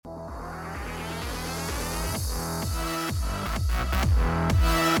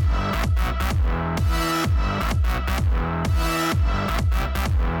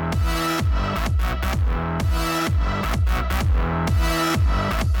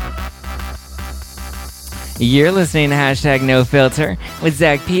You're listening to Hashtag No Filter with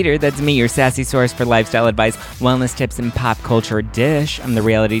Zach Peter. That's me, your sassy source for lifestyle advice, wellness tips, and pop culture dish. I'm the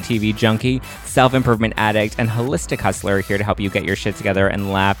reality TV junkie, self-improvement addict, and holistic hustler here to help you get your shit together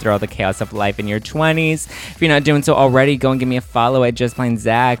and laugh through all the chaos of life in your 20s. If you're not doing so already, go and give me a follow at Just Plain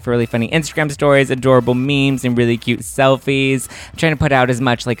Zach for really funny Instagram stories, adorable memes, and really cute selfies. I'm trying to put out as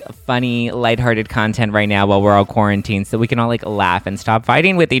much funny, lighthearted content right now while we're all quarantined so we can all laugh and stop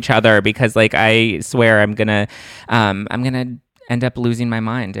fighting with each other because I swear I'm gonna end up losing my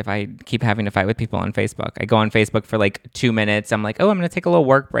mind if I keep having to fight with people on Facebook. I go on Facebook for 2 minutes. I'm like, oh, I'm going to take a little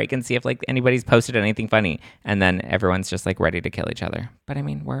work break and see if anybody's posted anything funny. And then everyone's just ready to kill each other. But I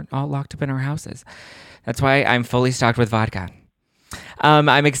mean, we're all locked up in our houses. That's why I'm fully stocked with vodka.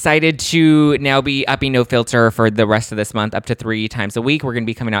 I'm excited to now be upping No Filter for the rest of this month, up to 3 times a week. We're going to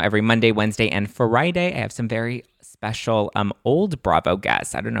be coming out every Monday, Wednesday, and Friday. I have some very special old Bravo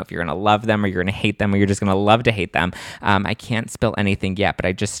guests. I don't know if you're going to love them or you're going to hate them or you're just going to love to hate them. I can't spill anything yet, but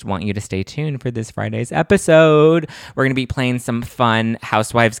I just want you to stay tuned for this Friday's episode. We're going to be playing some fun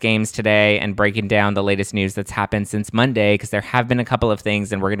Housewives games today and breaking down the latest news that's happened since Monday because there have been a couple of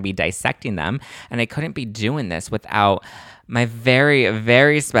things and we're going to be dissecting them. And I couldn't be doing this without my very,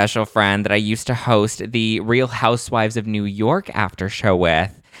 very special friend that I used to host the Real Housewives of New York after show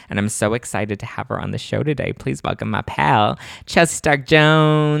with. And I'm so excited to have her on the show today. Please welcome my pal, Chelsea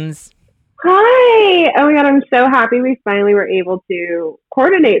Stark-Jones. Hi. Oh my God, I'm so happy we finally were able to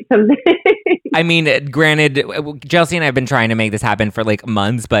coordinate something. I mean, granted, Chelsea and I have been trying to make this happen for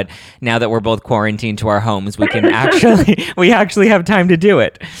months, but now that we're both quarantined to our homes, we can we actually have time to do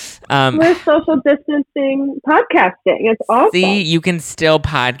it. We're social distancing podcasting. It's awesome. See, you can still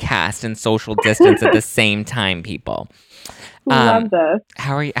podcast and social distance at the same time, people. Love this.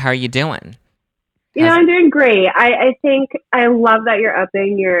 How are you doing? I'm doing great. I think I love that you're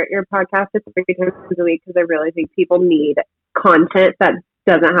upping your podcast to 3 times a week because I really think people need content that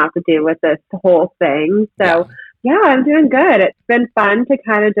doesn't have to do with this whole thing. So yeah, I'm doing good. It's been fun to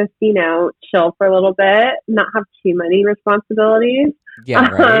kind of just, chill for a little bit, not have too many responsibilities. Yeah,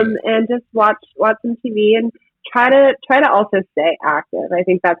 right. And just watch some TV and try to also stay active. I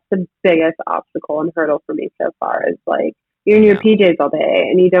think that's the biggest obstacle and hurdle for me so far is you're in your PJs all day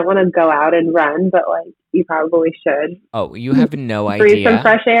and you don't want to go out and run, but you probably should. Oh, you have no idea. Breathe some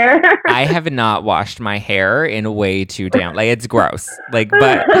fresh air. I have not washed my hair in way too damn. It's gross. But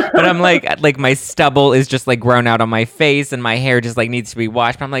I'm my stubble is just grown out on my face and my hair just needs to be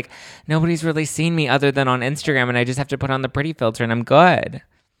washed. But I'm nobody's really seen me other than on Instagram and I just have to put on the pretty filter and I'm good.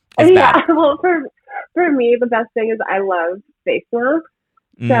 Well, for me, the best thing is I love face masks.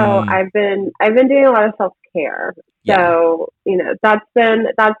 So I've been doing a lot of self-care. So, that's been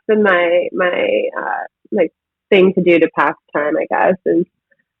my thing to do to pass time, I guess, is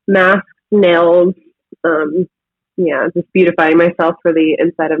masks, nails, just beautifying myself for the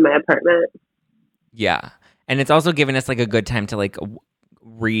inside of my apartment. Yeah. And it's also given us a good time to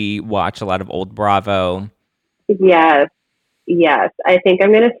re-watch a lot of old Bravo. Yes. I think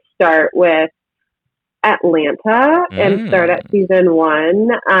I'm going to start with Atlanta and start at season 1.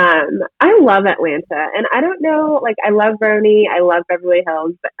 I love Atlanta, and I don't know, I love Roni, I love Beverly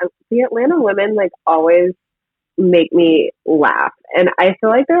Hills, but the Atlanta women always make me laugh, and I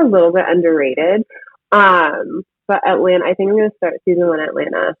feel they're a little bit underrated. But Atlanta, I think I'm going to start season 1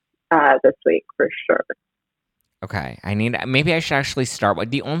 Atlanta this week for sure. Okay, maybe I should actually start with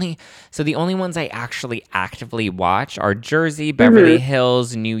the only ones I actually actively watch are Jersey, Beverly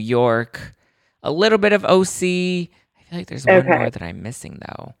Hills, New York. A little bit of OC. I feel there's one more that I'm missing,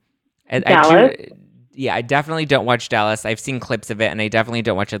 though. Dallas? I definitely don't watch Dallas. I've seen clips of it, and I definitely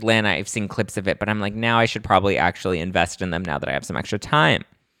don't watch Atlanta. I've seen clips of it, but I'm now I should probably actually invest in them now that I have some extra time.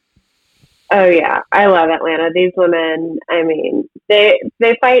 Oh, yeah. I love Atlanta. These women, I mean, they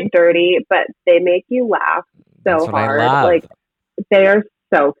fight dirty, but they make you laugh so hard. I love. They are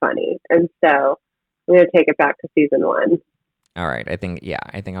so funny. And so I'm going to take it back to season 1. All right. I think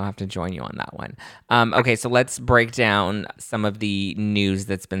I'll have to join you on that one. Okay, so let's break down some of the news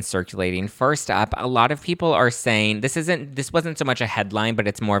that's been circulating. First up, a lot of people are saying this wasn't so much a headline, but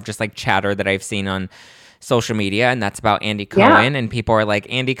it's more of just chatter that I've seen on social media, and that's about Andy Cohen. And people are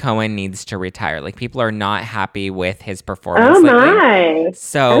Andy Cohen needs to retire. People are not happy with his performance lately. My.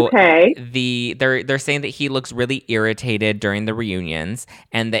 So okay. They're saying that he looks really irritated during the reunions,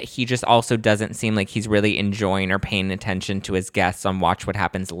 and that he just also doesn't seem like he's really enjoying or paying attention to his guests on Watch What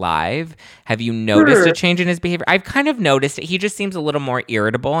Happens Live. Have you noticed a change in his behavior? I've kind of noticed it. He just seems a little more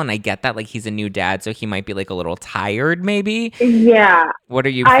irritable, and I get that he's a new dad, so he might be a little tired maybe. Yeah. What are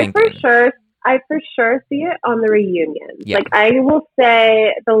you thinking? I for sure see it on the reunion. Yeah. I will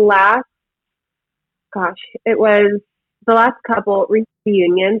say the last gosh, it was the last couple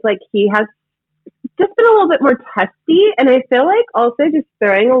reunions. Like he has just been a little bit more testy, and I feel like also just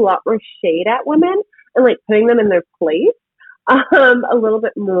throwing a lot more shade at women and like putting them in their place a little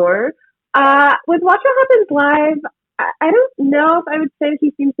bit more. With Watch What Happens Live, I don't know if I would say that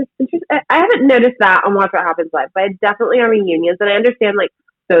he seems disinterested. I haven't noticed that on Watch What Happens Live, but definitely on reunions, and I understand like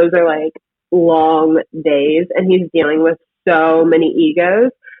those are like long days, and he's dealing with so many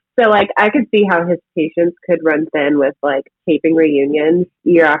egos. So like I could see how his patience could run thin with like taping reunions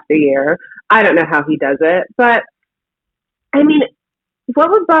year after year. I don't know how he does it, but I mean, what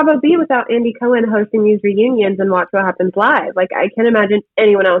would Bravo be without Andy Cohen hosting these reunions and Watch What Happens Live? Like I can't imagine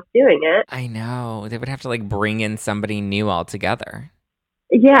anyone else doing it. I know. They would have to like bring in somebody new altogether.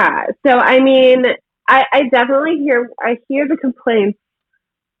 Yeah. So I mean, I definitely hear the complaints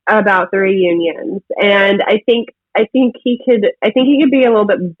about the reunions, and I think he could be a little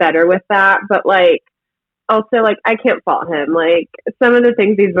bit better with that, but like also like I can't fault him. Like some of the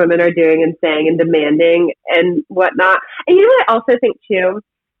things these women are doing and saying and demanding and whatnot. And you know what I also think too?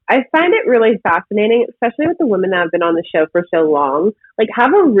 I find it really fascinating, especially with the women that have been on the show for so long, like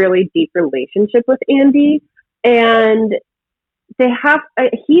have a really deep relationship with Andy, and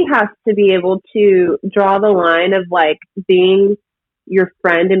he has to be able to draw the line of like being your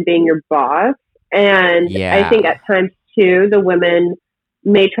friend and being your boss. And I think at times too, the women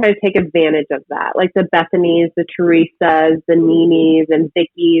may try to take advantage of that. Like the Bethany's, the Teresas, the Nini's and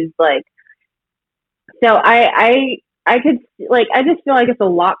Vicky's. Like, so I could like, I just feel like it's a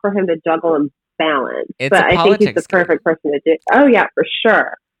lot for him to juggle and balance. But I think he's the perfect person to do. Oh yeah, for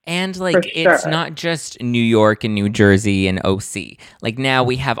sure. And like it's not just New York and New Jersey and OC. Like now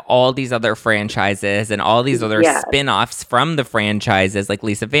we have all these other franchises and all these other spin-offs from the franchises, like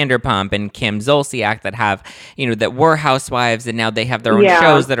Lisa Vanderpump and Kim Zolciak that have, you know, that were housewives, and now they have their own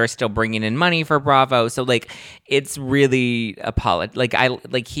shows that are still bringing in money for Bravo. So like it's really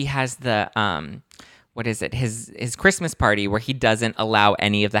like he has the what is it? His Christmas party where he doesn't allow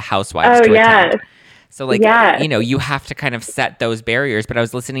any of the housewives to attend. So, like, you know, you have to kind of set those barriers. But I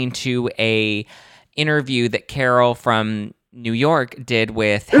was listening to a interview that Carol from New York did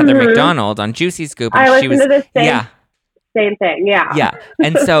with Heather McDonald on Juicy Scoop. And she was to the same thing. Yeah.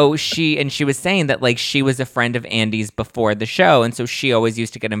 And so she was saying that, like, she was a friend of Andy's before the show. And so she always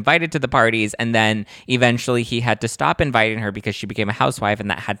used to get invited to the parties. And then eventually he had to stop inviting her because she became a housewife. And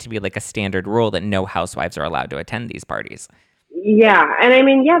that had to be, like, a standard rule that no housewives are allowed to attend these parties. Yeah. And I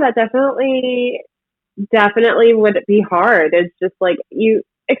mean, that definitely would be hard. It's just like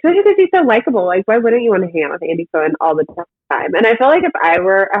especially because he's so likable. Like, why wouldn't you want to hang out with Andy Cohen all the time? And I feel like if I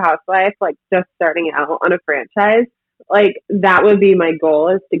were a housewife, like just starting out on a franchise, like that would be my goal,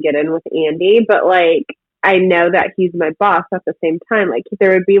 is to get in with Andy. But like, I know that he's my boss at the same time. Like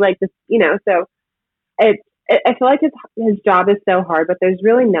there would be like this, you know, so I feel like his job is so hard, but there's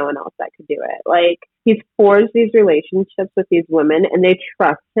really no one else that could do it. Like he's forged these relationships with these women and they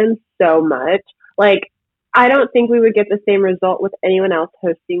trust him so much. Like, I don't think we would get the same result with anyone else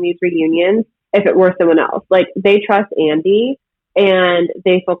hosting these reunions if it were someone else. Like, they trust Andy and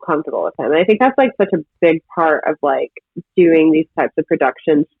they feel comfortable with him. And I think that's like such a big part of like doing these types of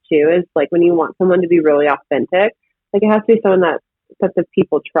productions too, is like when you want someone to be really authentic, like it has to be someone that the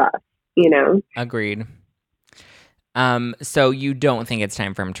people trust, you know? Agreed. So you don't think it's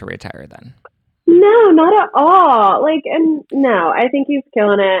time for him to retire then? No, not at all. Like, and no, I think he's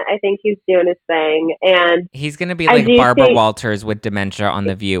killing it. I think he's doing his thing, and he's gonna be like Barbara Walters with dementia on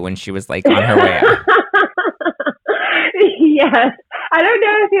The View when she was like on her way out. Yes, I don't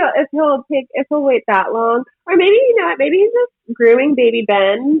know if he'll wait that long, or maybe maybe he's just grooming baby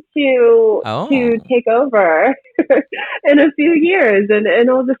Ben to take over in a few years, and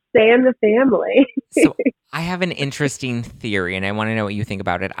he'll just stay in the family. So I have an interesting theory, and I want to know what you think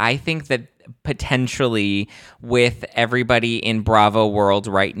about it. I think that potentially with everybody in Bravo world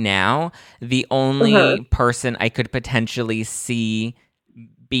right now, the only person I could potentially see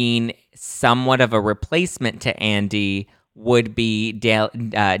being somewhat of a replacement to Andy would be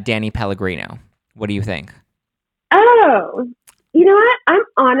Danny Pellegrino. What do you think? Oh, you know what? I'm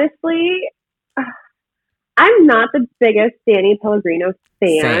not the biggest Danny Pellegrino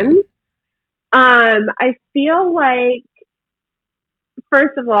fan. Same. I feel like,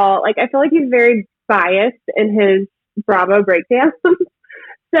 first of all, like I feel like he's very biased in his Bravo breakdowns. So,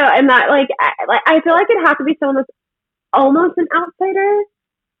 and that I feel like it has to be someone that's almost an outsider,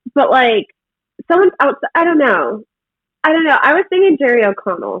 but like someone's outside. I don't know. I was thinking Jerry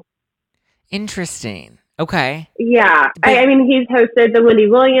O'Connell. Interesting. Okay. Yeah. I mean, he's hosted the Wendy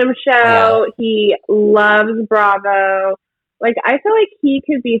Williams show. Yeah. He loves Bravo. Like, I feel like he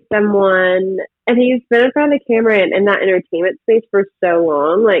could be someone, and he's been in front of the camera and in that entertainment space for so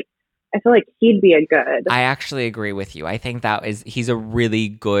long. Like, I feel like he'd be a good. I actually agree with you. I think he's a really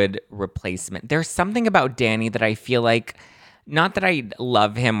good replacement. There's something about Danny that I feel like, not that I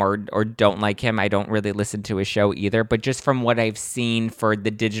love him or don't like him. I don't really listen to his show either, but just from what I've seen for the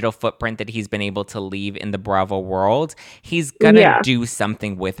digital footprint that he's been able to leave in the Bravo world, he's gonna do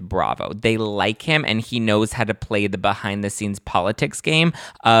something with Bravo. They like him, and he knows how to play the behind the scenes politics game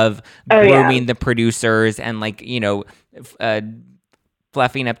of grooming the producers and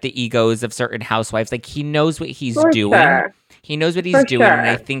fluffing up the egos of certain housewives. Like, he knows what he's doing. Sure. He knows what he's doing, and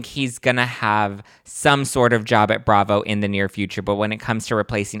I think he's going to have some sort of job at Bravo in the near future. But when it comes to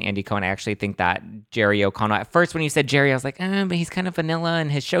replacing Andy Cohen, I actually think that Jerry O'Connell, at first when you said Jerry, I was like, but he's kind of vanilla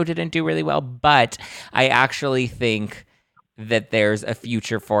and his show didn't do really well. But I actually think that there's a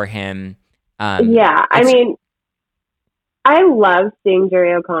future for him. I mean, I love seeing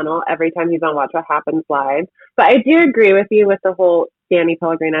Jerry O'Connell every time he's on Watch What Happens Live. But I do agree with you with the whole Danny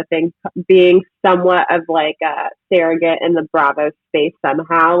Pellegrino thing being somewhat of like a surrogate in the Bravo space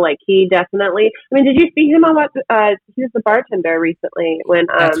somehow. Like, he definitely, I mean, did you see him on he was the bartender recently when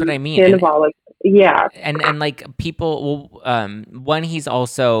that's what I mean. Sandoval was, and like people one, he's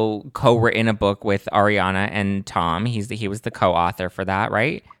also co-written a book with Ariana and Tom. He was the co-author for that,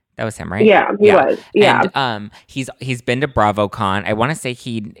 right? That was him, right? Yeah, he was. Yeah. And he's been to BravoCon. I want to say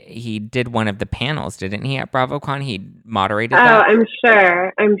he did one of the panels, didn't he, at BravoCon? He moderated that. I'm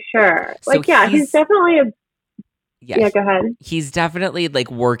sure. So like, he's definitely Yeah, go ahead. He's definitely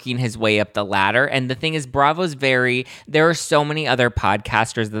like working his way up the ladder. And the thing is, there are so many other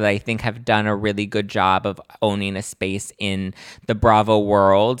podcasters that I think have done a really good job of owning a space in the Bravo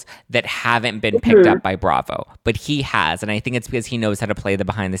world that haven't been picked up by Bravo. But he has. And I think it's because he knows how to play the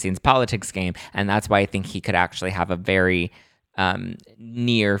behind the scenes politics game. And that's why I think he could actually have a very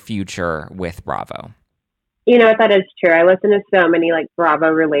near future with Bravo. You know, that is true. I listen to so many like Bravo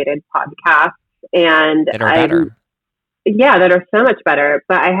related podcasts and that are better. Yeah, that are so much better,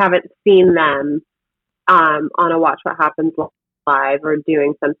 but I haven't seen them on a Watch What Happens Live or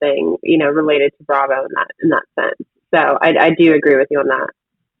doing something, you know, related to Bravo in that sense. So I do agree with you on that.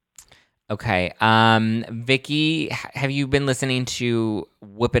 Okay. Vicky, have you been listening to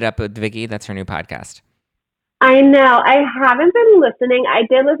Whip It Up with Vicky? That's her new podcast. I know. I haven't been listening. I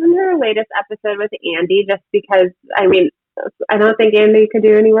did listen to her latest episode with Andy just because, I mean, I don't think Andy could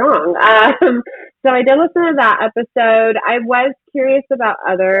do any wrong. So I did listen to that episode. I was curious about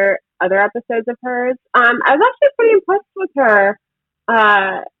other episodes of hers. I was actually pretty impressed with her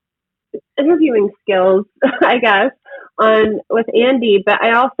interviewing skills, I guess, with Andy. But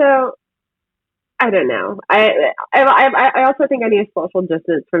I don't know. I also think I need a social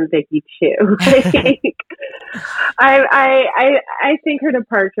distance from Vicky too. I think her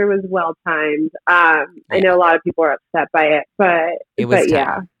departure was well timed. I know a lot of people are upset by it, but it was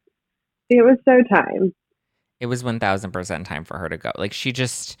so timed. It was 1000% time for her to go. Like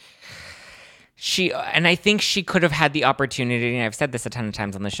and I think she could have had the opportunity, and I've said this a ton of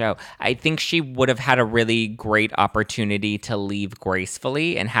times on the show, I think she would have had a really great opportunity to leave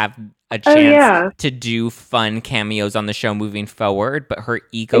gracefully and have a chance to do fun cameos on the show moving forward, but her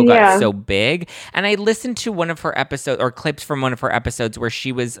ego got so big. And I listened to one of her episodes or clips from one of her episodes where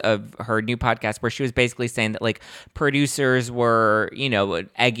she was of her new podcast, where she was basically saying that like producers were, you know,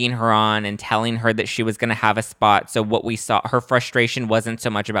 egging her on and telling her that she was going to have a spot. So what we saw, her frustration wasn't so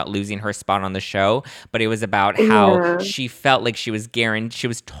much about losing her spot on the show, but it was about how she felt like she was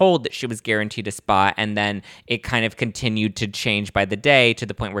told that she was guaranteed a spot. And then it kind of continued to change by the day to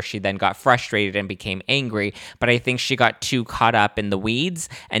the point where she then got frustrated and became angry. But I think she got too caught up in the weeds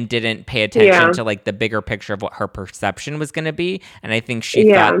and didn't pay attention to like the bigger picture of what her perception was going to be. And I think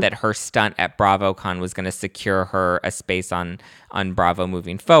she thought that her stunt at BravoCon was going to secure her a space on Bravo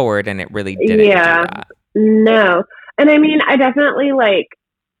moving forward, and it really didn't do that. No. And I mean, I definitely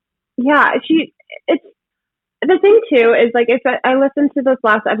it's the thing too is like if I listened to this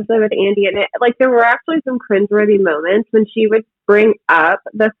last episode with Andy, and there were actually some cringeworthy moments when she would bring up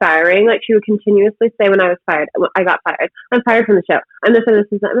the firing. Like, she would continuously say, when I got fired. I'm fired from the show. I'm this and this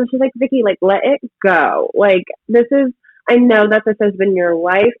and that. And she's like, Vicky, like, let it go. Like, I know that this has been your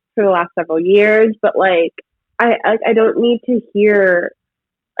life for the last several years, but like, I don't need to hear,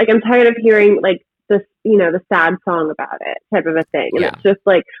 like, I'm tired of hearing like this, you know, the sad song about it type of a thing. And it's just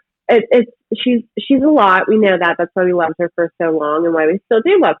like, she's a lot. We know that. That's why we loved her for so long and why we still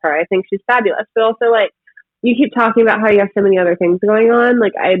do love her. I think she's fabulous. But also, like, you keep talking about how you have so many other things going on.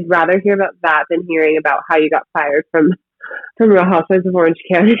 Like, I'd rather hear about that than hearing about how you got fired from Real Housewives of Orange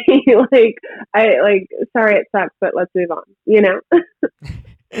County. Sorry it sucks, but let's move on, you know?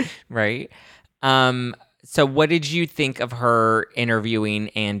 Right. So what did you think of her interviewing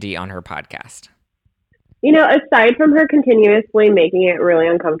Andy on her podcast? Aside from her continuously making it really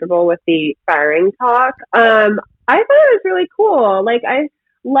uncomfortable with the firing talk, I thought it was really cool. Like I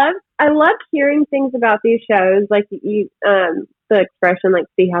love hearing things about these shows. Like the expression, like,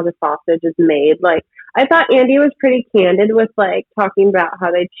 see how the sausage is made. Like, I thought Andy was pretty candid with like talking about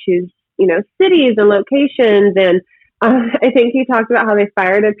how they choose, cities and locations. And I think he talked about how they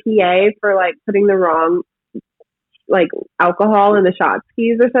fired a PA for like putting the wrong like alcohol in the shot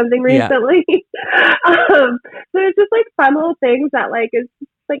skis or something recently. Yeah. So it's just like fun little things that like is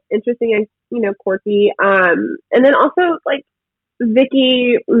just, like interesting and quirky. And then also like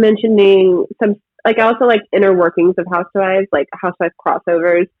Vicky mentioning some like I also like inner workings of Housewives, like Housewives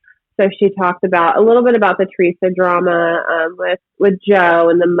crossovers. So she talked about a little bit about the Teresa drama with Joe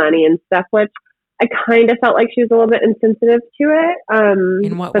and the money and stuff, which I kind of felt like she was a little bit insensitive to it.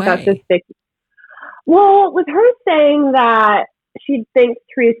 In what but way? That's just Vicky. Well, with her saying that she thinks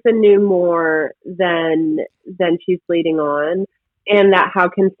Teresa knew more than she's leading on, and that how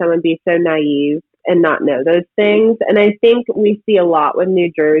can someone be so naive and not know those things? And I think we see a lot with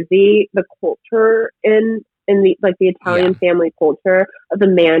New Jersey, the culture in the like the Italian family culture of the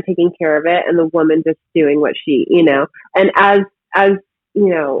man taking care of it and the woman just doing what she, and as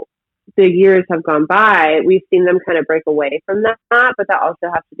the years have gone by, we've seen them kind of break away from that, but that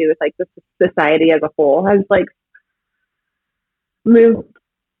also has to do with like the society as a whole has like moved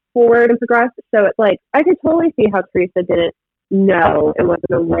forward and progressed. So it's like I could totally see how Teresa didn't know and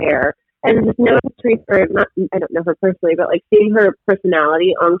wasn't aware, and just knowing Teresa, or not, I don't know her personally, but like seeing her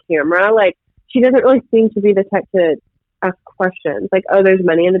personality on camera, like she doesn't really seem to be the type to ask questions like, oh, there's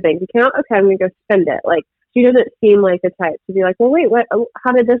money in the bank account, okay, I'm gonna go spend it. Like she doesn't seem like the type to be like, well, wait, what?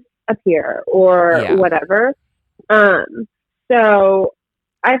 How did this appear or whatever? So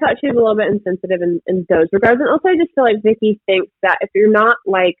I thought she was a little bit insensitive in those regards. And also I just feel like Vicky thinks that if you're not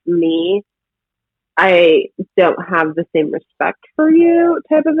like me, I don't have the same respect for you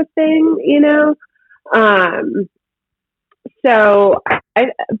type of a thing, So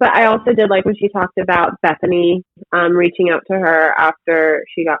but I also did like when she talked about Bethany reaching out to her after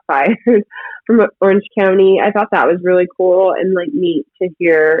she got fired from Orange County. I thought that was really cool and like neat to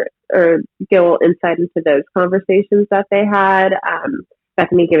hear or get a little insight into those conversations that they had.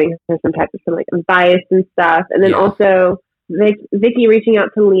 Bethany giving her some type of some like advice and stuff, and then also Vicky reaching out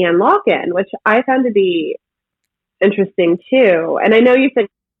to Leanne Locken, which I found to be interesting too. And I know you said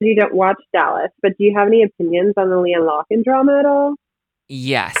you don't watch Dallas, but do you have any opinions on the Leanne Locken drama at all?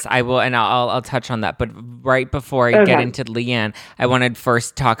 Yes, I will, and I'll touch on that. But right before I get into Leanne, I wanted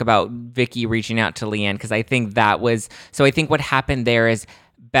first talk about Vicky reaching out to Leanne, because I think that was so. I think what happened there is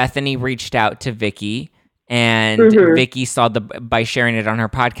Bethany reached out to Vicky. And Vicky saw by sharing it on her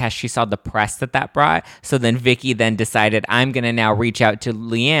podcast, she saw the press that brought. So then Vicky then decided, I'm going to now reach out to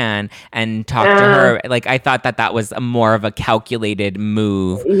Leanne and talk to her. Like, I thought that was more of a calculated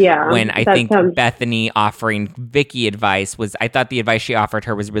move. Yeah. When I think Bethany offering Vicky advice I thought the advice she offered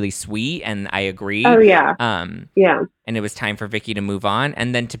her was really sweet, and I agree. Oh, yeah. Yeah. And it was time for Vicky to move on.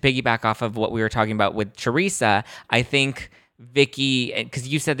 And then to piggyback off of what we were talking about with Teresa, I think Vicky, because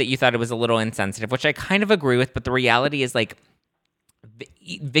you said that you thought it was a little insensitive, which I kind of agree with, but the reality is like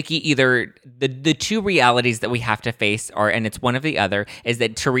Vicky, either the two realities that we have to face are, and it's one of the other, is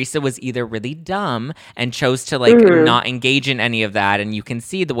that Teresa was either really dumb and chose to like not engage in any of that, and you can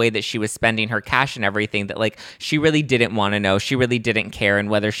see the way that she was spending her cash and everything, that like she really didn't want to know, she really didn't care,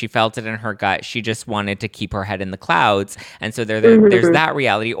 and whether she felt it in her gut, she just wanted to keep her head in the clouds. And so there's that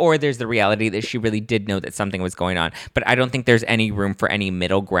reality, or there's the reality that she really did know that something was going on. But I don't think there's any room for any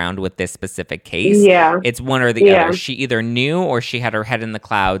middle ground with this specific case. It's one or the other. She either knew or she had her head in the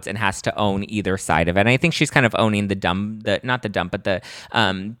clouds and has to own either side of it. And I think she's kind of owning owning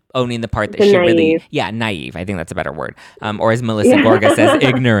the part that she naive. Really, naive. I think that's a better word. Or as Melissa Gorga says,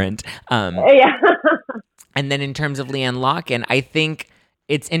 ignorant. And then in terms of Leanne Locken, I think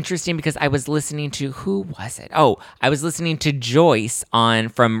it's interesting because I was listening to, who was it? Oh, I was listening to Joyce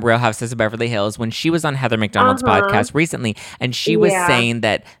from Real Housewives of Beverly Hills when she was on Heather McDonald's podcast recently. And she was saying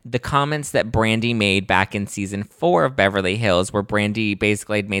that the comments that Brandy made back in season 4 of Beverly Hills, where Brandy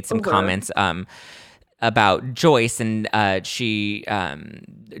basically had made some comments about Joyce, and Joyce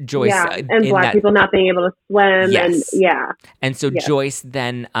and Black people not being able to swim, and and so Joyce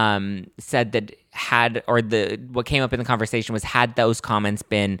then said that what came up in the conversation was, had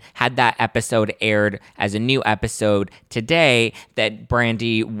that episode aired as a new episode today, that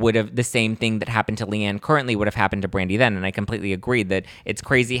Brandy would have, the same thing that happened to Leanne currently would have happened to Brandy then. And I completely agree that it's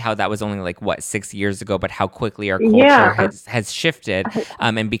crazy how that was only like 6 years ago, but how quickly our culture has shifted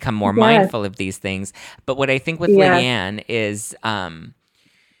and become more mindful of these things. But what I think with Leanne is,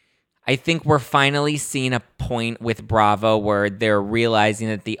 I think we're finally seeing a point with Bravo where they're realizing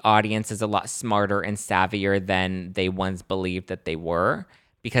that the audience is a lot smarter and savvier than they once believed that they were.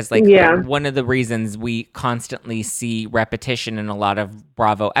 Because one of the reasons we constantly see repetition in a lot of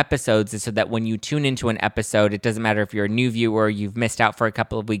Bravo episodes is so that when you tune into an episode, it doesn't matter if you're a new viewer, you've missed out for a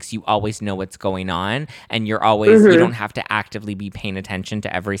couple of weeks, you always know what's going on. And you're always, you don't have to actively be paying attention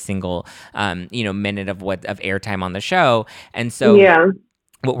to every single, minute of airtime on the show. And so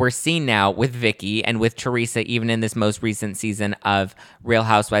what we're seeing now with Vicky and with Teresa, even in this most recent season of Real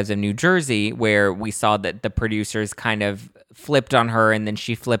Housewives of New Jersey, where we saw that the producers kind of flipped on her and then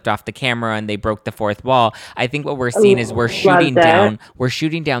she flipped off the camera and they broke the fourth wall. I think what we're seeing is we're shooting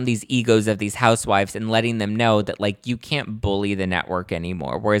down these egos of these housewives and letting them know that you can't bully the network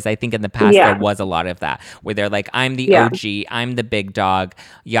anymore. Whereas I think in the past there was a lot of that where they're like, I'm the OG, I'm the big dog,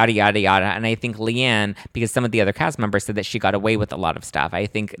 yada, yada, yada. And I think Leanne, because some of the other cast members said that she got away with a lot of stuff. I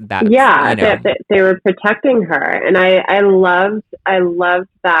think that, they were protecting her. And I loved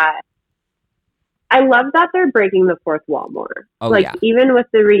that. I love that they're breaking the fourth wall more. Even with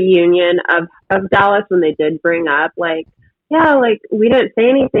the reunion of Dallas, when they did bring up, we didn't say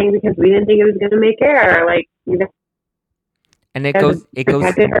anything because we didn't think it was going to make air. And it goes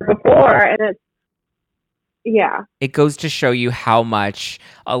her before, and it goes to show you how much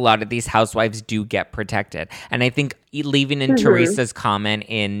a lot of these housewives do get protected. And I think leaving in Teresa's comment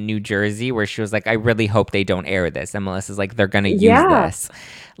in New Jersey where she was like, I really hope they don't air this. And Melissa's like, they're going to use this.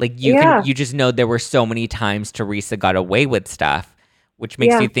 You just know there were so many times Teresa got away with stuff, which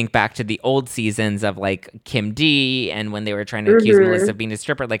makes you think back to the old seasons of Kim D and when they were trying to accuse Melissa of being a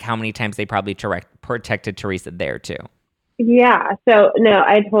stripper, how many times they probably protected Teresa there too. Yeah. So no,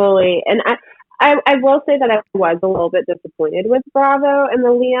 I totally, and I will say that I was a little bit disappointed with Bravo and the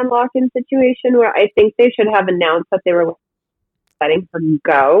Leanne Locken situation, where I think they should have announced that they were letting her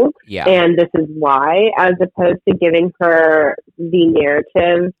go. Yeah. And this is why, as opposed to giving her the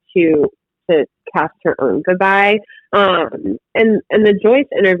narrative to cast her own goodbye. And the Joyce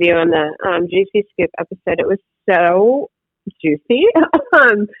interview on the Juicy Scoop episode, it was so juicy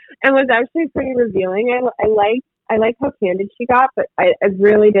and was actually pretty revealing. I like how candid she got, but I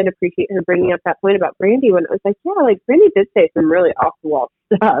really did appreciate her bringing up that point about Brandy when it was Brandy did say some really off the wall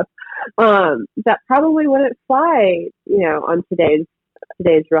stuff that probably wouldn't fly, on today's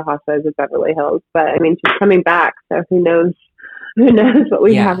Real Housewives of Beverly Hills. But I mean, she's coming back, so who knows what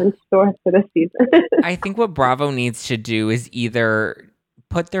we have in store for this season. I think what Bravo needs to do is either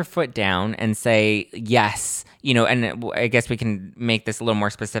put their foot down and say yes, and I guess we can make this a little more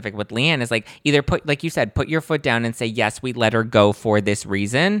specific with Leanne, is either put, like you said, put your foot down and say, yes, we let her go for this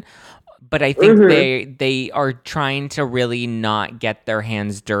reason. But I think they are trying to really not get their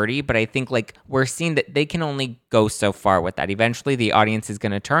hands dirty. But I think we're seeing that they can only go so far with that. Eventually the audience is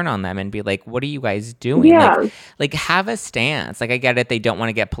going to turn on them and be like, what are you guys doing? Yeah. Have a stance. I get it. They don't want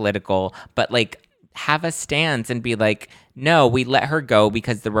to get political, but have a stance and be like, no, we let her go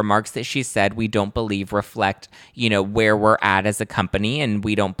because the remarks that she said we don't believe reflect, where we're at as a company, and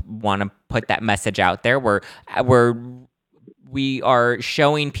we don't want to put that message out there. We are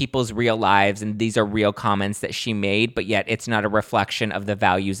showing people's real lives, and these are real comments that she made, but yet it's not a reflection of the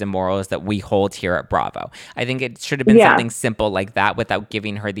values and morals that we hold here at Bravo. I think it should have been something simple like that without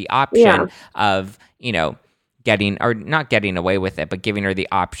giving her the option of, not getting away with it, but giving her the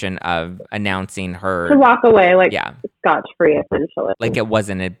option of announcing her to walk away scotch-free, essentially. It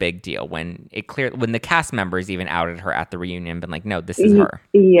wasn't a big deal when the cast members even outed her at the reunion, been like, no, this is her.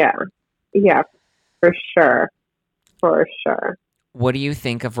 Yeah, for sure. What do you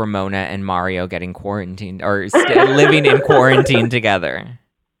think of Ramona and Mario getting quarantined or living in quarantine together?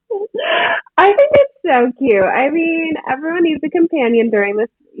 I think it's so cute. I mean, everyone needs a companion during this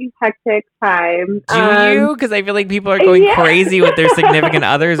hectic time. Do you? Because I feel like people are going crazy with their significant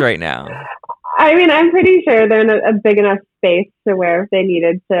others right now. I mean, I'm pretty sure they're in a big enough space to where if they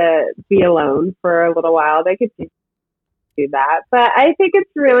needed to be alone for a little while, they could do that. But I think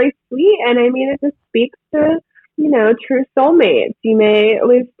it's really sweet. And I mean, it just speaks to, true soulmates. You may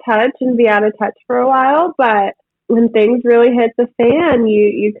lose touch and be out of touch for a while, but when things really hit the fan,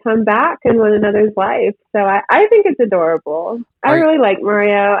 you come back in one another's life. So I think it's adorable. I really like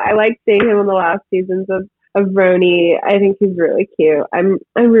Mario. I like seeing him in the last seasons of of Roni. I think he's really cute. I'm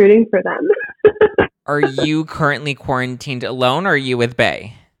rooting for them. Are you currently quarantined alone, or are you with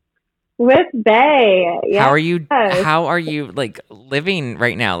Bay? With Bay, yes. How are you like living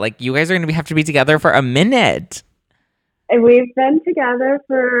right now? Like you guys are gonna have to be together for a minute. We've been together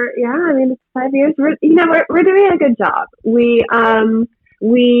for it's 5 years. We're doing a good job. We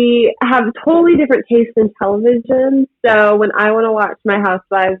have totally different tastes in television. So when I want to watch my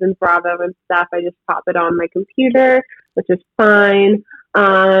Housewives and Bravo and stuff, I just pop it on my computer, which is fine.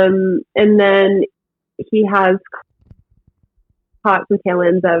 And then he has caught some tail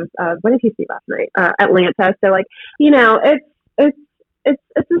ends of what did he see last night? Atlanta. So it's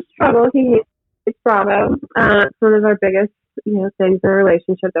a struggle. He hates Bravo. It's one of our biggest things in a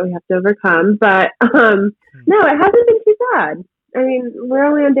relationship that we have to overcome. But no, it hasn't been too bad. I mean, we're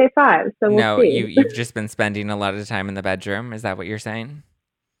only on day 5, so we'll see. You've just been spending a lot of time in the bedroom. Is that what you're saying?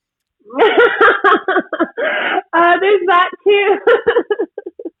 There's that too.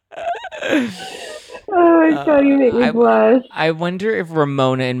 Oh my God, you make me blush. I wonder if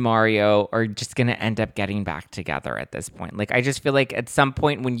Ramona and Mario are just going to end up getting back together at this point. Like, I just feel like at some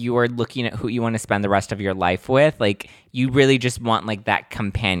point when you are looking at who you want to spend the rest of your life with, like, you really just want, like, that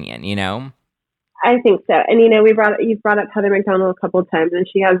companion, you know? I think so. And, you've brought up Heather McDonald a couple of times, and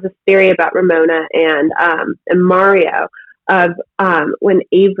she has this theory about Ramona and Mario of when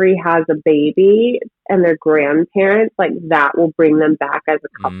Avery has a baby and their grandparents, like that will bring them back as a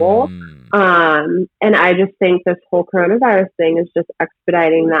couple. And I just think this whole coronavirus thing is just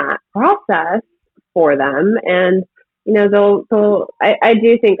expediting that process for them. And, I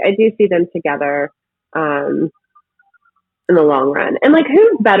do see them together in the long run. And like,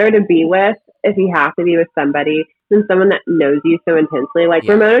 who's better to be with if you have to be with somebody than someone that knows you so intensely? Like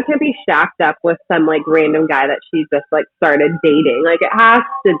Ramona can't be shacked up with some like random guy that she just like started dating. Like it has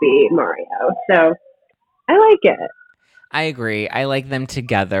to be Mario. So I like it. I agree. I like them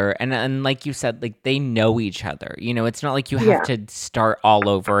together. And like you said, like they know each other. It's not like you have to start all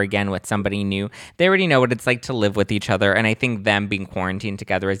over again with somebody new. They already know what it's like to live with each other. And I think them being quarantined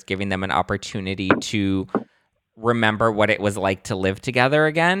together is giving them an opportunity to remember what it was like to live together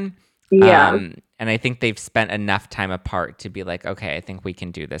again. Yeah. And I think they've spent enough time apart to be like, okay, I think we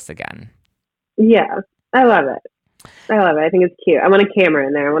can do this again. Yeah. I love it. I think it's cute. I want a camera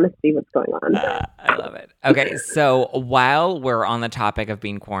in there. I want to see what's going on. I love it. Okay, so while we're on the topic of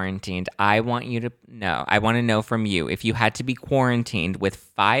being quarantined, I want to know from you, if you had to be quarantined with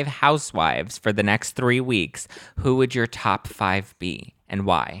 5 housewives for the next 3 weeks, who would your top 5 be and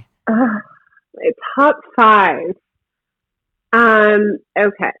why? My top 5.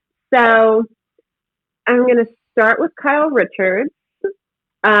 Okay. So I'm going to start with Kyle Richards.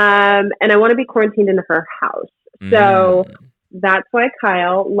 And I want to be quarantined in her house. So that's why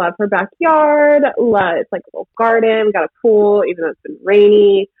Kyle, love her backyard. It's like a little garden. We got a pool, even though it's been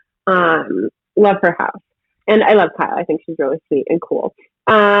rainy. Love her house. And I love Kyle. I think she's really sweet and cool.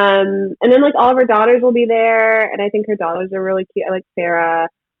 And then like all of her daughters will be there. And I think her daughters are really cute. I like Sarah.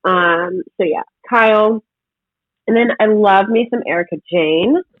 So yeah, Kyle. And then I love me some Erica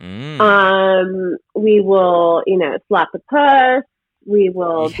Jane. We will, slap the puss. We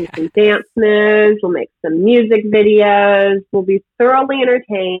will do some dance moves. We'll make some music videos. We'll be thoroughly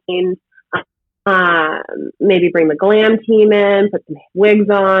entertained. Maybe bring the glam team in, put some wigs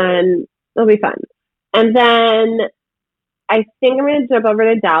on. It'll be fun. And then I think I'm going to jump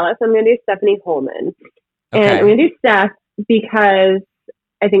over to Dallas. I'm going to do Stephanie Holman. Okay. And I'm going to do Steph because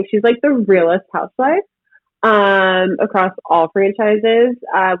I think she's like the realest housewife across all franchises.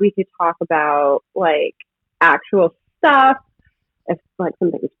 We could talk about like actual stuff. If like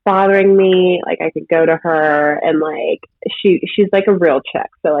something's bothering me, like I could go to her and like she's like a real chick.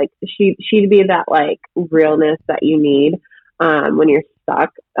 So like she'd be that like realness that you need when you're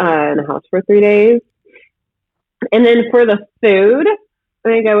stuck in a house for 3 days. And then for the food,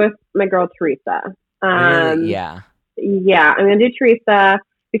 I'm gonna go with my girl Teresa. Yeah, I'm gonna do Teresa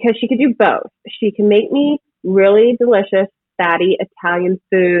because she could do both. She can make me really delicious, fatty Italian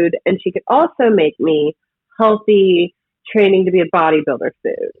food, and she could also make me healthy, training to be a bodybuilder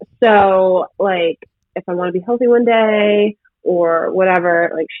food. So like if I want to be healthy one day or whatever,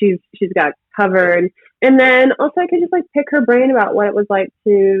 like she's got it covered. And then also I could just like pick her brain about what it was like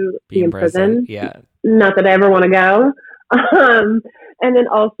to be in prison. Yeah. Not that I ever want to go. And then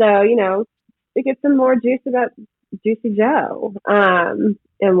also, to get some more juice about Juicy Joe and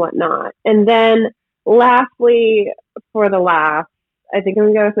whatnot. And then lastly, for the last, I think I'm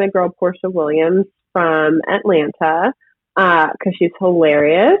going to go with my girl Portia Williams from Atlanta. Because she's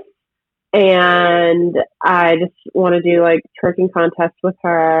hilarious, and I just want to do like twerking contests with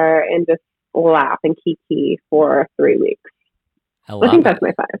her and just laugh and kiki for 3 weeks. I think that's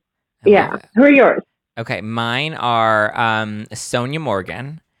my 5. Yeah. Who are yours? Okay, mine are Sonia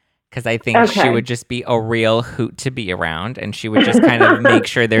Morgan, because I think she would just be a real hoot to be around, and she would just kind of make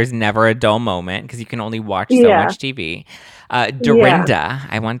sure there's never a dull moment, because you can only watch so much TV. Dorinda,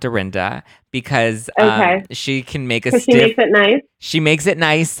 I want Dorinda, because she can make a stiff... She makes it nice? She makes it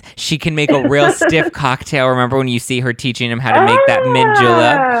nice. She can make a real stiff cocktail. Remember when you see her teaching him how to make that mint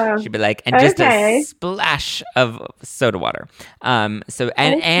julep? She'd be like, and just a splash of soda water.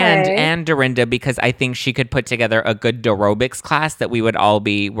 And Dorinda, because I think she could put together a good aerobics class that we would all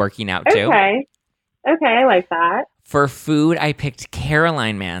be working out to. Okay, I like that. For food, I picked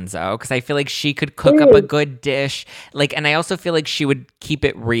Caroline Manzo because I feel like she could cook up a good dish. And I also feel like she would keep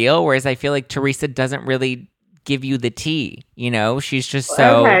it real, whereas I feel like Teresa doesn't really give you the tea. You know, she's just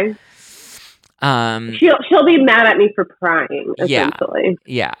so. Okay. She'll be mad at me for prying. Essentially.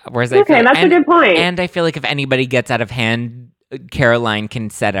 Yeah. Whereas that's a good point. And I feel like if anybody gets out of hand, Caroline can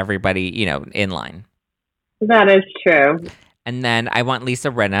set everybody, in line. That is true. And then I want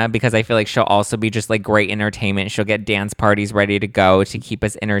Lisa Rinna because I feel like she'll also be just like great entertainment. She'll get dance parties ready to go to keep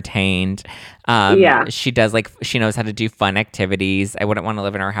us entertained. She does she knows how to do fun activities. I wouldn't want to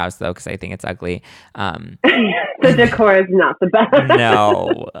live in her house though because I think it's ugly. The decor is not the best.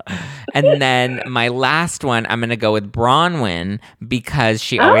 No. And then my last one, I'm going to go with Bronwyn because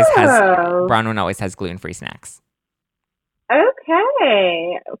Bronwyn always has gluten-free snacks.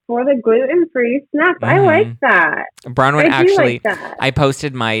 Okay, for the gluten-free snacks, I like that. Bronwyn I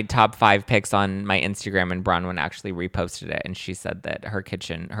posted my top 5 picks on my Instagram, and Bronwyn actually reposted it, and she said that her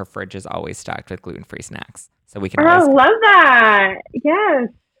fridge is always stocked with gluten-free snacks, so we can. I love that. Yes.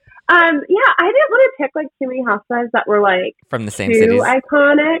 I didn't want to pick too many housewives that were from the same too cities.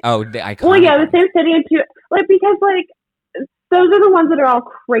 Iconic. Oh, the iconic. Well, yeah, the same city and two because those are the ones that are all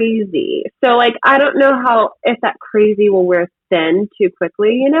crazy. So, I don't know if that crazy will wear thin too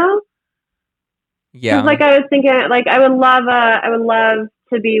quickly, Yeah. I was thinking, I would love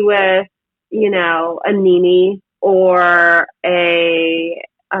to be with, a Nene or a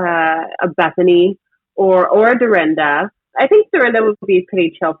Bethany or a Dorinda. I think Dorinda would be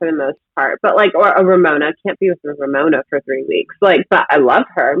pretty chill for the most part, but or a Ramona. Can't be with a Ramona for 3 weeks. But I love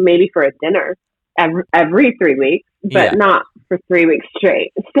her. Maybe for a dinner every 3 weeks. But not for 3 weeks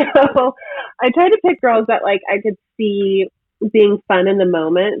straight. So I tried to pick girls that I could see being fun in the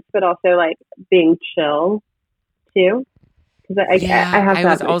moments, but also being chill too. I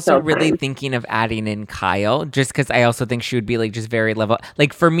was also really thinking of adding in Kyle, just because I also think she would be just very level.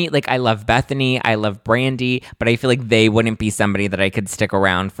 For me, I love Bethany, I love Brandy, but I feel like they wouldn't be somebody that I could stick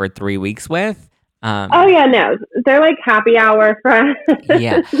around for 3 weeks with. No, they're happy hour friends.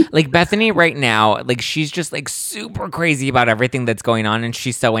 Yeah, Bethany right now, she's just super crazy about everything that's going on, and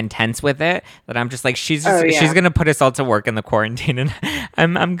she's so intense with it that I'm just she's gonna put us all to work in the quarantine, and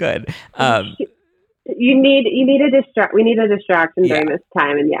I'm good. We need a distraction during this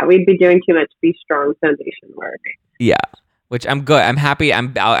time, and we'd be doing too much Be Strong foundation work. Yeah. Which I'm good. I'm happy.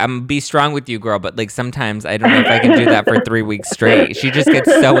 I'm be strong with you, girl. But sometimes I don't know if I can do that for 3 weeks straight. She just gets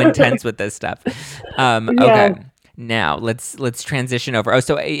so intense with this stuff. Okay, now let's transition over. Oh,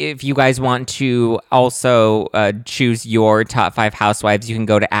 so if you guys want to also choose your top 5 housewives, you can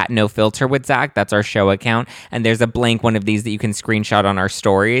go to @NoFilterWithZach. That's our show account, and there's a blank one of these that you can screenshot on our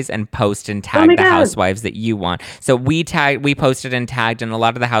stories and post and tag the housewives that you want. So we posted and tagged, and a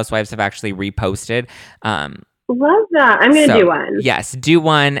lot of the housewives have actually reposted. Love that. I'm going to do one. Yes, do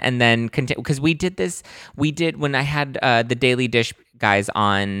one and then continue. Because we did when I had the Daily Dish guys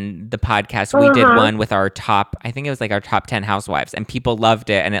on the podcast, we did one with our top, I think it was our top 10 housewives, and people loved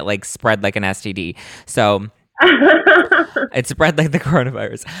it, and it spread like an STD. So it spread like the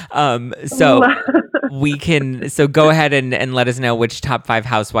coronavirus. So go ahead and let us know which top 5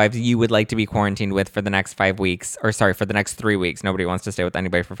 housewives you would like to be quarantined with for the next 5 weeks, or sorry, for the next 3 weeks. Nobody wants to stay with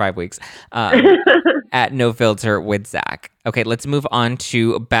anybody for 5 weeks. @NoFilterWithZach. Okay, let's move on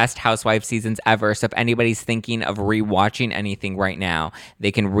to best housewife seasons ever. So if anybody's thinking of rewatching anything right now,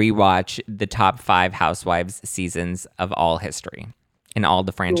 they can rewatch the top 5 housewives seasons of all history. In all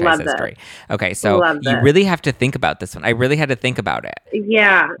the franchise history. Okay, so you really have to think about this one. I really had to think about it.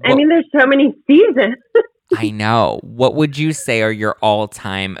 Yeah. There's so many seasons. I know. What would you say are your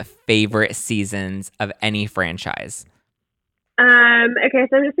all-time favorite seasons of any franchise? Okay,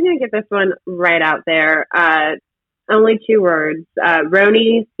 so I'm just going to get this one right out there. Only 2 words.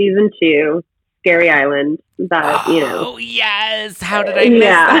 Roni, season 2, Scary Island. Oh, yes. How did I miss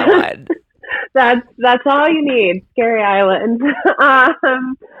that one? That's all you need. Scary Island.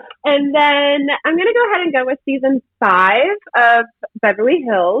 And then I'm gonna go ahead and go with season 5 of Beverly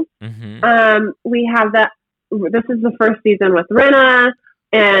Hills. We have that. This is the first season with Rinna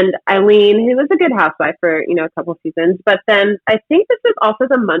and Eileen, who was a good housewife for a couple seasons. But then I think this is also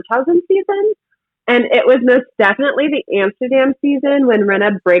the Munchausen season. And it was most definitely the Amsterdam season when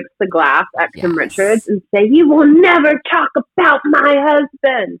Rinna breaks the glass at Kim Richards and say, "You will never talk about my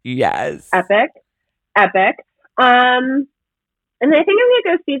husband." Yes. Epic. And I think I'm going to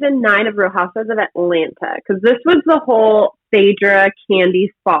go season 9 of Real Housewives of Atlanta, because this was the whole Phaedra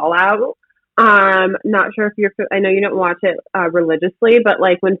Candy fallout. Not sure if I know you don't watch it religiously, but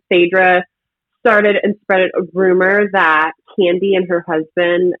like when Phaedra started and spread a rumor that Candy and her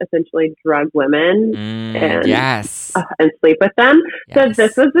husband essentially drug women and sleep with them. So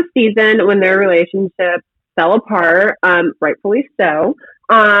this was the season when their relationship fell apart, rightfully so.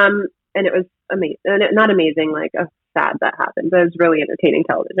 And it was amazing, not amazing, like sad that happened, but it was really entertaining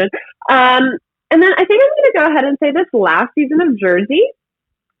television. And then I think I'm going to go ahead and say this last season of Jersey.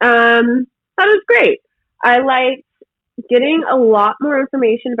 That was great. I liked getting a lot more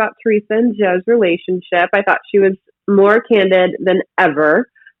information about Teresa and Joe's relationship. I thought she was more candid than ever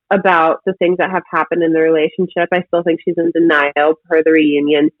about the things that have happened in the relationship. I still think she's in denial per the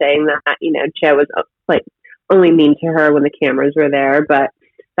reunion, saying that, Joe was like only mean to her when the cameras were there, but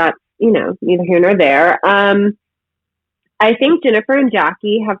that's, neither here nor there. I think Jennifer and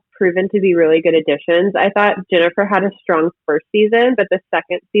Jackie have proven to be really good additions. I thought Jennifer had a strong first season, but the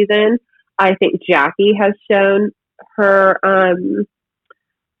second season, I think Jackie has shown her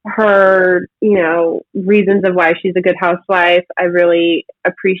reasons of why she's a good housewife. I really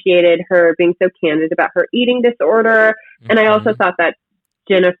appreciated her being so candid about her eating disorder. And I also thought that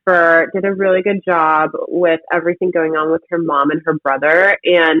Jennifer did a really good job with everything going on with her mom and her brother,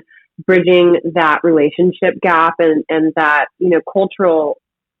 and bridging that relationship gap and that, cultural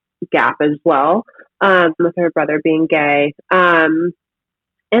gap as well, with her brother being gay. And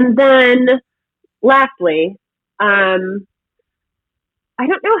then lastly, I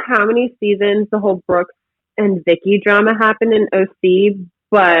don't know how many seasons the whole Brooks and Vicky drama happened in OC,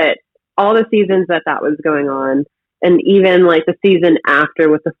 but all the seasons that was going on, and even like the season after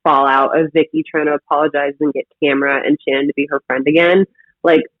with the fallout of Vicky trying to apologize and get Tamra and Shannon to be her friend again,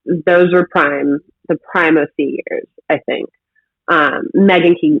 like those were the prime OC years, I think.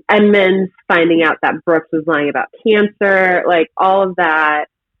 Megan King Edmonds finding out that Brooks was lying about cancer, like all of that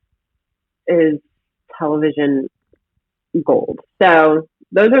is television gold. So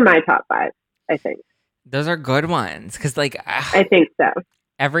those are my top 5, I think. Those are good ones, because I think so.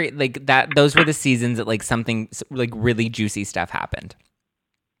 Those were the seasons that like something like really juicy stuff happened.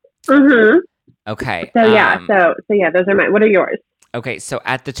 Okay. So yeah, those are mine. What are yours? Okay, so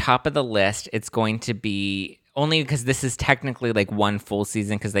at the top of the list, it's going to be, only because this is technically like one full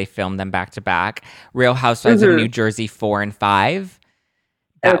season because they filmed them back to back, Real Housewives of New Jersey 4 and 5.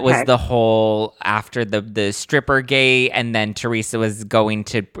 That was the whole after the stripper gate, and then Teresa was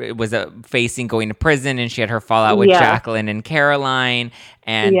facing going to prison, and she had her fallout with Jacqueline and Caroline,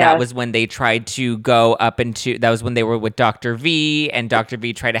 and that was when they tried to go up into, that was when they were with Dr. V, and Dr.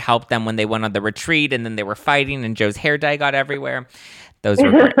 V tried to help them when they went on the retreat, and then they were fighting, and Joe's hair dye got everywhere. Those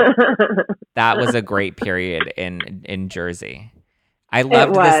were great. That was a great period in Jersey. I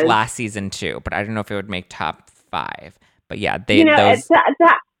loved this last season too, but I don't know if it would make top 5. But yeah, the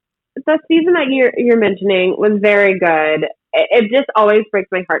season that you're mentioning was very good. It just always breaks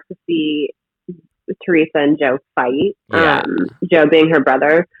my heart to see Teresa and Joe fight. Joe being her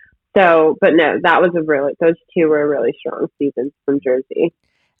brother. So, but no, those two were really strong seasons from Jersey.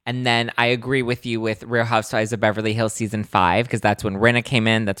 And then I agree with you with Real Housewives of Beverly Hills season 5, because that's when Rinna came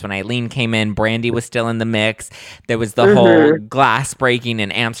in. That's when Eileen came in. Brandy was still in the mix. There was the whole glass breaking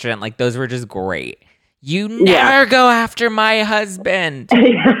in Amsterdam. Like, those were just great. You never go after my husband. I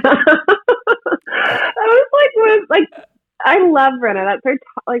was like, I love Rinna. That's her.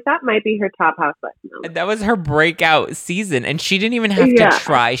 That might be her top housewife moment. That was her breakout season, and she didn't even have to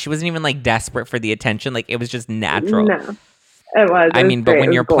try. She wasn't even like desperate for the attention. Like, it was just natural. No, it was. I mean, but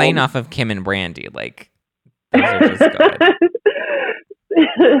when you're playing off of Kim and Brandy, like, those are just good.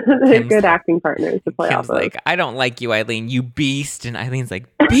 They're good acting partners to play Kim's off of. Like, I don't like you, Eileen, you beast. And Eileen's like,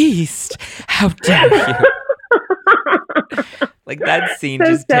 beast? How dare you? Like, that scene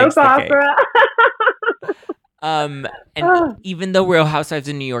just takes the cake. And even though Real Housewives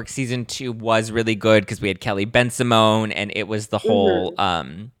of New York season 2 was really good because we had Kelly Ben Simone, and it was the whole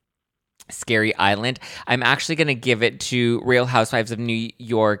Scary Island. I'm actually going to give it to Real Housewives of New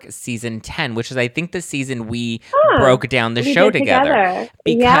York season 10, which is, I think, the season we broke down the we show did together.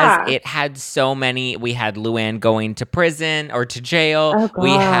 Because Yeah. it had so many. We had Luann going to prison or to jail. Oh, God.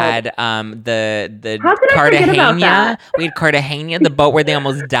 We had the How could I forget about Cartagena. that? We had Cartagena, the boat where they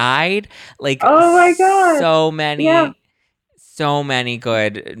almost died. Like, Oh, my God. so many. Yeah. So many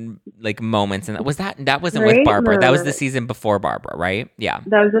good like moments, and that wasn't with Great Barbara. That was the moments. season before Barbara, right? Yeah.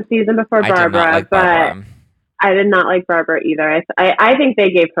 That was the season before I did not Barbara, like but Barbara. I did not like Barbara either. I think they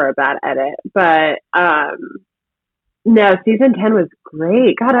gave her a bad edit, but no, season 10 was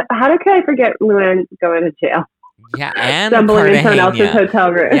great. God, how could I forget Luann going to jail? Yeah, and Stumbling in someone else's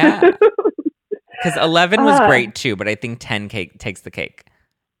hotel room. Yeah, because 11 was great too, but I think 10 takes the cake.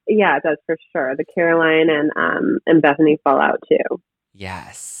 Yeah, it does for sure. The Caroline and Bethany fall out too.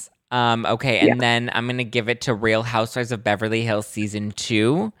 Yes. Okay, and then I'm gonna give it to Real Housewives of Beverly Hills season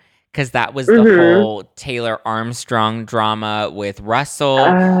 2. Because that was the whole Taylor Armstrong drama with Russell.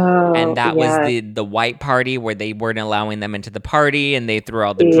 And that was the white party where they weren't allowing them into the party and they threw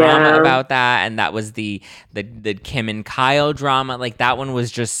all the drama about that. And that was the Kim and Kyle drama. Like, that one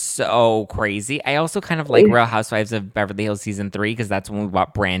was just so crazy. I also kind of like Real Housewives of Beverly Hills season 3 because that's when we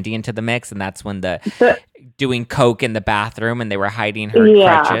brought Brandy into the mix. And that's when doing coke in the bathroom and they were hiding her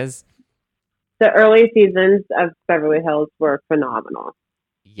crutches. The early seasons of Beverly Hills were phenomenal.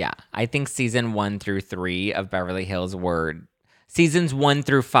 Yeah, I think season 1 through 3 of Beverly Hills were seasons 1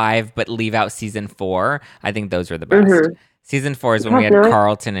 through 5, but leave out season 4. I think those were the best. Season 4 is when we had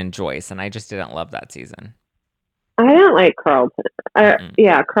Carlton and Joyce, and I just didn't love that season. I didn't like Carlton.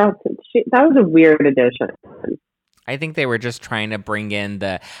 Yeah, Carlton. That was a weird addition. I think they were just trying to bring in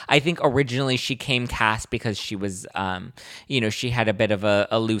I think originally she came cast because she was, she had a bit of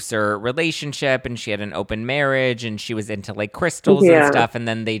a looser relationship and she had an open marriage and she was into like crystals and stuff. And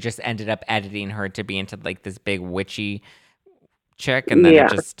then they just ended up editing her to be into like this big witchy chick. And then it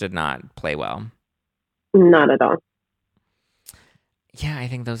just did not play well. Not at all. Yeah, I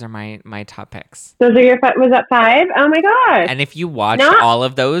think those are my top picks. Those are was that 5? Oh my gosh. And if you watched all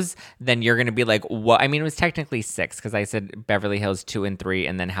of those, then you're going to be like, what? I mean, it was technically 6 because I said Beverly Hills 2 and 3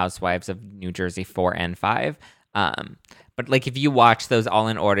 and then Housewives of New Jersey 4 and 5. But like if you watch those all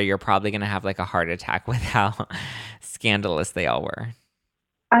in order, you're probably going to have like a heart attack with how scandalous they all were.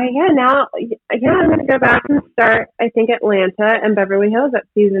 I'm going to go back and start, I think, Atlanta and Beverly Hills at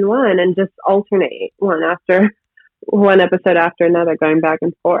season 1 and just alternate one episode after another, going back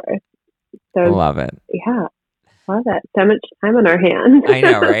and forth. So, love it. Yeah, love it. So much time on our hands. I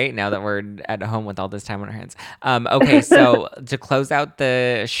know, right? Now that we're at home with all this time on our hands. Okay, so to close out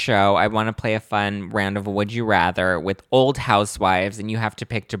the show, I want to play a fun round of Would You Rather with old housewives, and you have to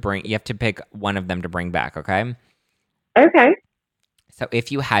pick one of them to bring back, okay? Okay. So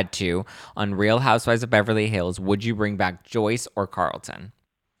if you had to, on Real Housewives of Beverly Hills, would you bring back Joyce or Carlton?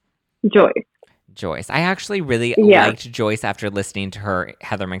 Joyce. I actually really liked Joyce after listening to her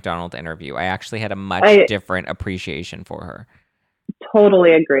Heather McDonald interview. I actually had a much different appreciation for her.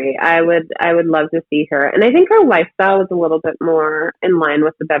 Totally agree. I would love to see her. And I think her lifestyle was a little bit more in line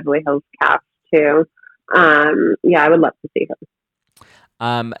with the Beverly Hills cast too. I would love to see her.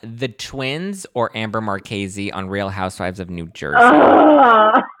 The twins or Amber Marchese on Real Housewives of New Jersey?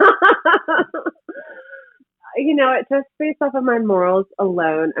 Just based off of my morals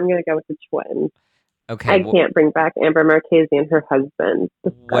alone, I'm going to go with the twins. Okay. I can't bring back Amber Marchese and her husband.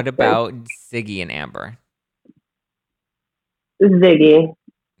 What about Ziggy and Amber? Ziggy.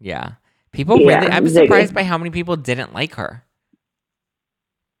 Yeah. I'm surprised by how many people didn't like her.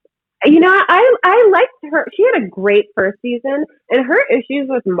 I liked her. She had a great first season, and her issues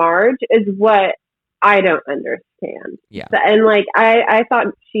with Marge is what I don't understand. Yeah. And I thought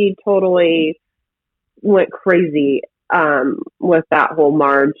she totally went crazy with that whole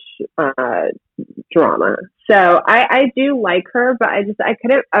Marge drama. So I do like her, but I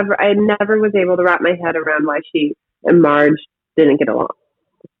never was able to wrap my head around why she and Marge didn't get along.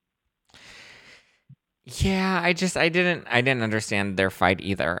 Yeah, I didn't understand their fight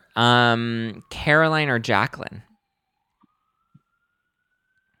either. Caroline or Jacqueline?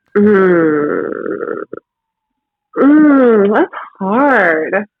 That's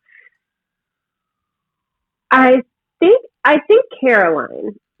hard. I think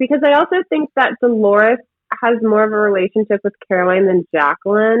Caroline, because I also think that Dolores has more of a relationship with Caroline than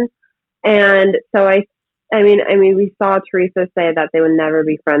Jacqueline. And so I mean we saw Teresa say that they would never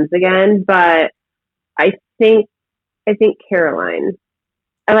be friends again, but I think Caroline.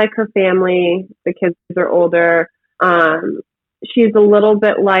 I like her family. The kids are older. She's a little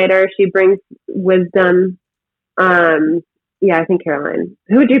bit lighter. She brings wisdom. I think Caroline.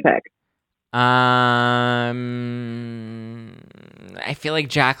 Who would you pick? I feel like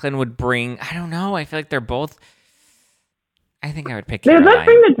Jacqueline would bring. I don't know. I feel like they're both. I think I would pick. They would both Caroline.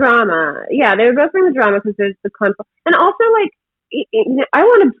 bring the drama. Yeah, they would both bring the drama because there's the conflict, and also like I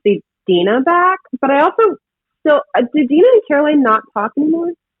want to see Dina back, but I also still did Dina and Caroline not talk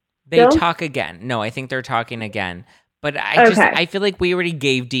anymore? They talk again. No, I think they're talking again. But I feel like we already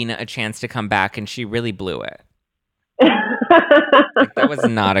gave Dina a chance to come back, and she really blew it. Like, that was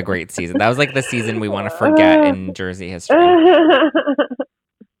not a great season. That was like the season we want to forget in Jersey history.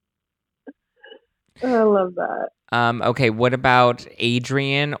 I love that. Okay, what about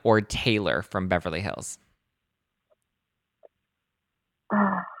Adrian or Taylor from Beverly Hills?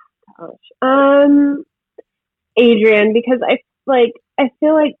 Oh, gosh. Adrian, because I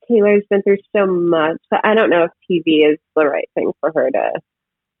feel like Taylor's been through so much that I don't know if TV is the right thing for her to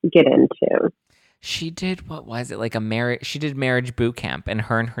get into. She did, what was it? Like she did Marriage Boot Camp, and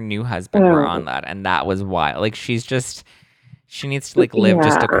her new husband were on that, and that was wild. Like, she needs to like live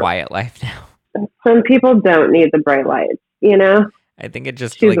just a quiet life now. Some people don't need the bright lights, you know? I think it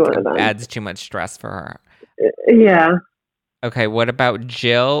just like adds too much stress for her. Yeah. Okay, what about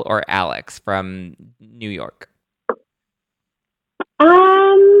Jill or Alex from New York?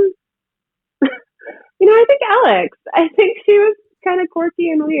 I think Alex. I think she was kind of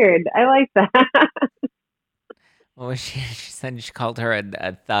quirky and weird. I like that. What was she? She said she called her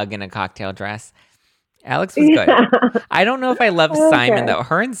a thug in a cocktail dress. Alex was good. I don't know if I love Simon, though.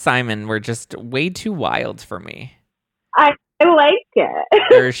 Her and Simon were just way too wild for me. I liked it.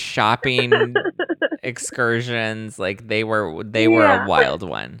 Their shopping excursions, like they were a wild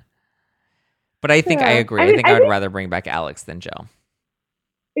one. But I think I agree. I think I would rather bring back Alex than Jill.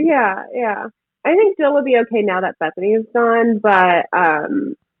 Yeah. I think Jill would be okay now that Bethany is gone, but I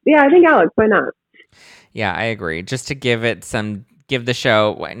think Alex, why not? Yeah, I agree. Just to give the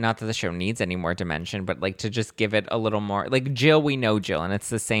show, not that the show needs any more dimension, but like to just give it a little more. Like Jill, we know Jill, and it's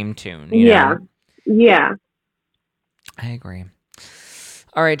the same tune. You know? Yeah. I agree.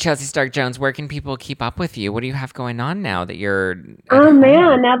 All right, Chelsea Stark-Jones, where can people keep up with you? What do you have going on now that you're...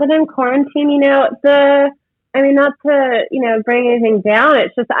 man, now that I'm quarantined, not to, bring anything down.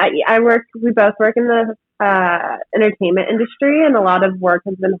 It's just, we both work in the entertainment industry, and a lot of work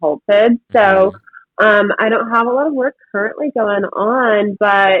has been halted. So I don't have a lot of work currently going on,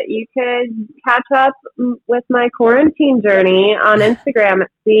 but you could catch up with my quarantine journey on Instagram at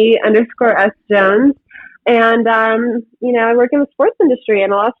 @C_S_Jones. And, I work in the sports industry,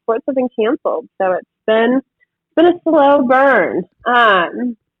 and a lot of sports have been canceled. So it's been a slow burn.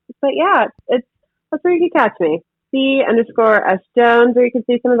 But yeah, that's where you can catch me. @C_S_Jones, or you can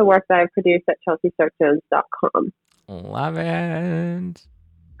see some of the work that I've produced at ChelseaStarkJones.com. Love it.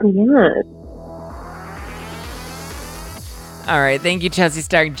 Yes. All right. Thank you, Chelsea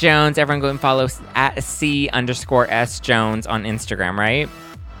Stark-Jones. Everyone go and follow @C_S_Jones on Instagram, right?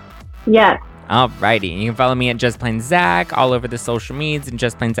 Yes. Alrighty. You can follow me at Just Plain Zach all over the social medias and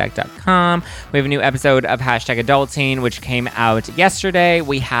justplainzach.com. We have a new episode of #Adulting, which came out yesterday.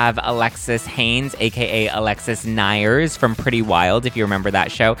 We have Alexis Haynes, aka Alexis Nyers from Pretty Wild, if you remember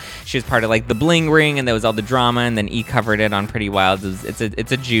that show. She was part of like the Bling Ring, and there was all the drama, and then E covered it on Pretty Wild. It's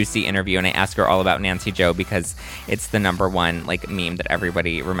a juicy interview, and I asked her all about Nancy Joe because it's the number one like meme that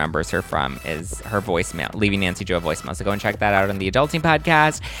everybody remembers her from is her voicemail, leaving Nancy Joe a voicemail. So go and check that out on the Adulting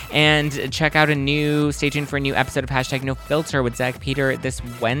podcast, and check out stay tuned for a new episode of #NoFilter with Zach Peter today's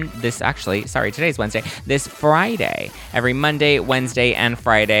Wednesday, this Friday. Every Monday, Wednesday, and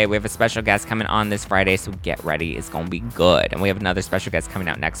Friday. We have a special guest coming on this Friday, so get ready. It's going to be good. And we have another special guest coming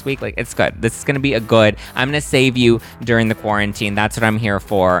out next week. Like, it's good. This is going to be I'm going to save you during the quarantine. That's what I'm here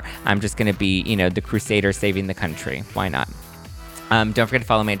for. I'm just going to be, the crusader saving the country. Why not? Don't forget to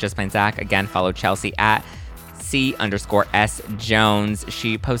follow me at Just Plain Zach. Again, follow Chelsea at @C_S_Jones.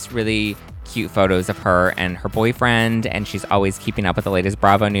 She posts really cute photos of her and her boyfriend, and she's always keeping up with the latest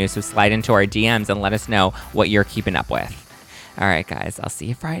Bravo news, so slide into our DMs and let us know what you're keeping up with. All right, guys, I'll see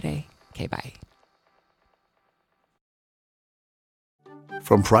you Friday. Okay, bye.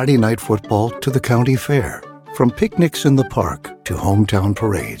 From Friday night football to the county fair, from picnics in the park to hometown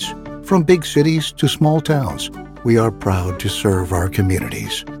parades, from big cities to small towns, we are proud to serve our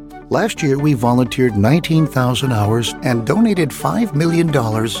communities. Last year, we volunteered 19,000 hours and donated $5 million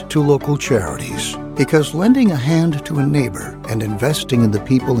to local charities. Because lending a hand to a neighbor and investing in the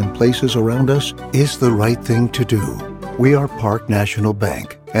people and places around us is the right thing to do. We are Park National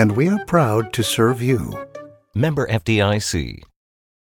Bank, and we are proud to serve you. Member FDIC.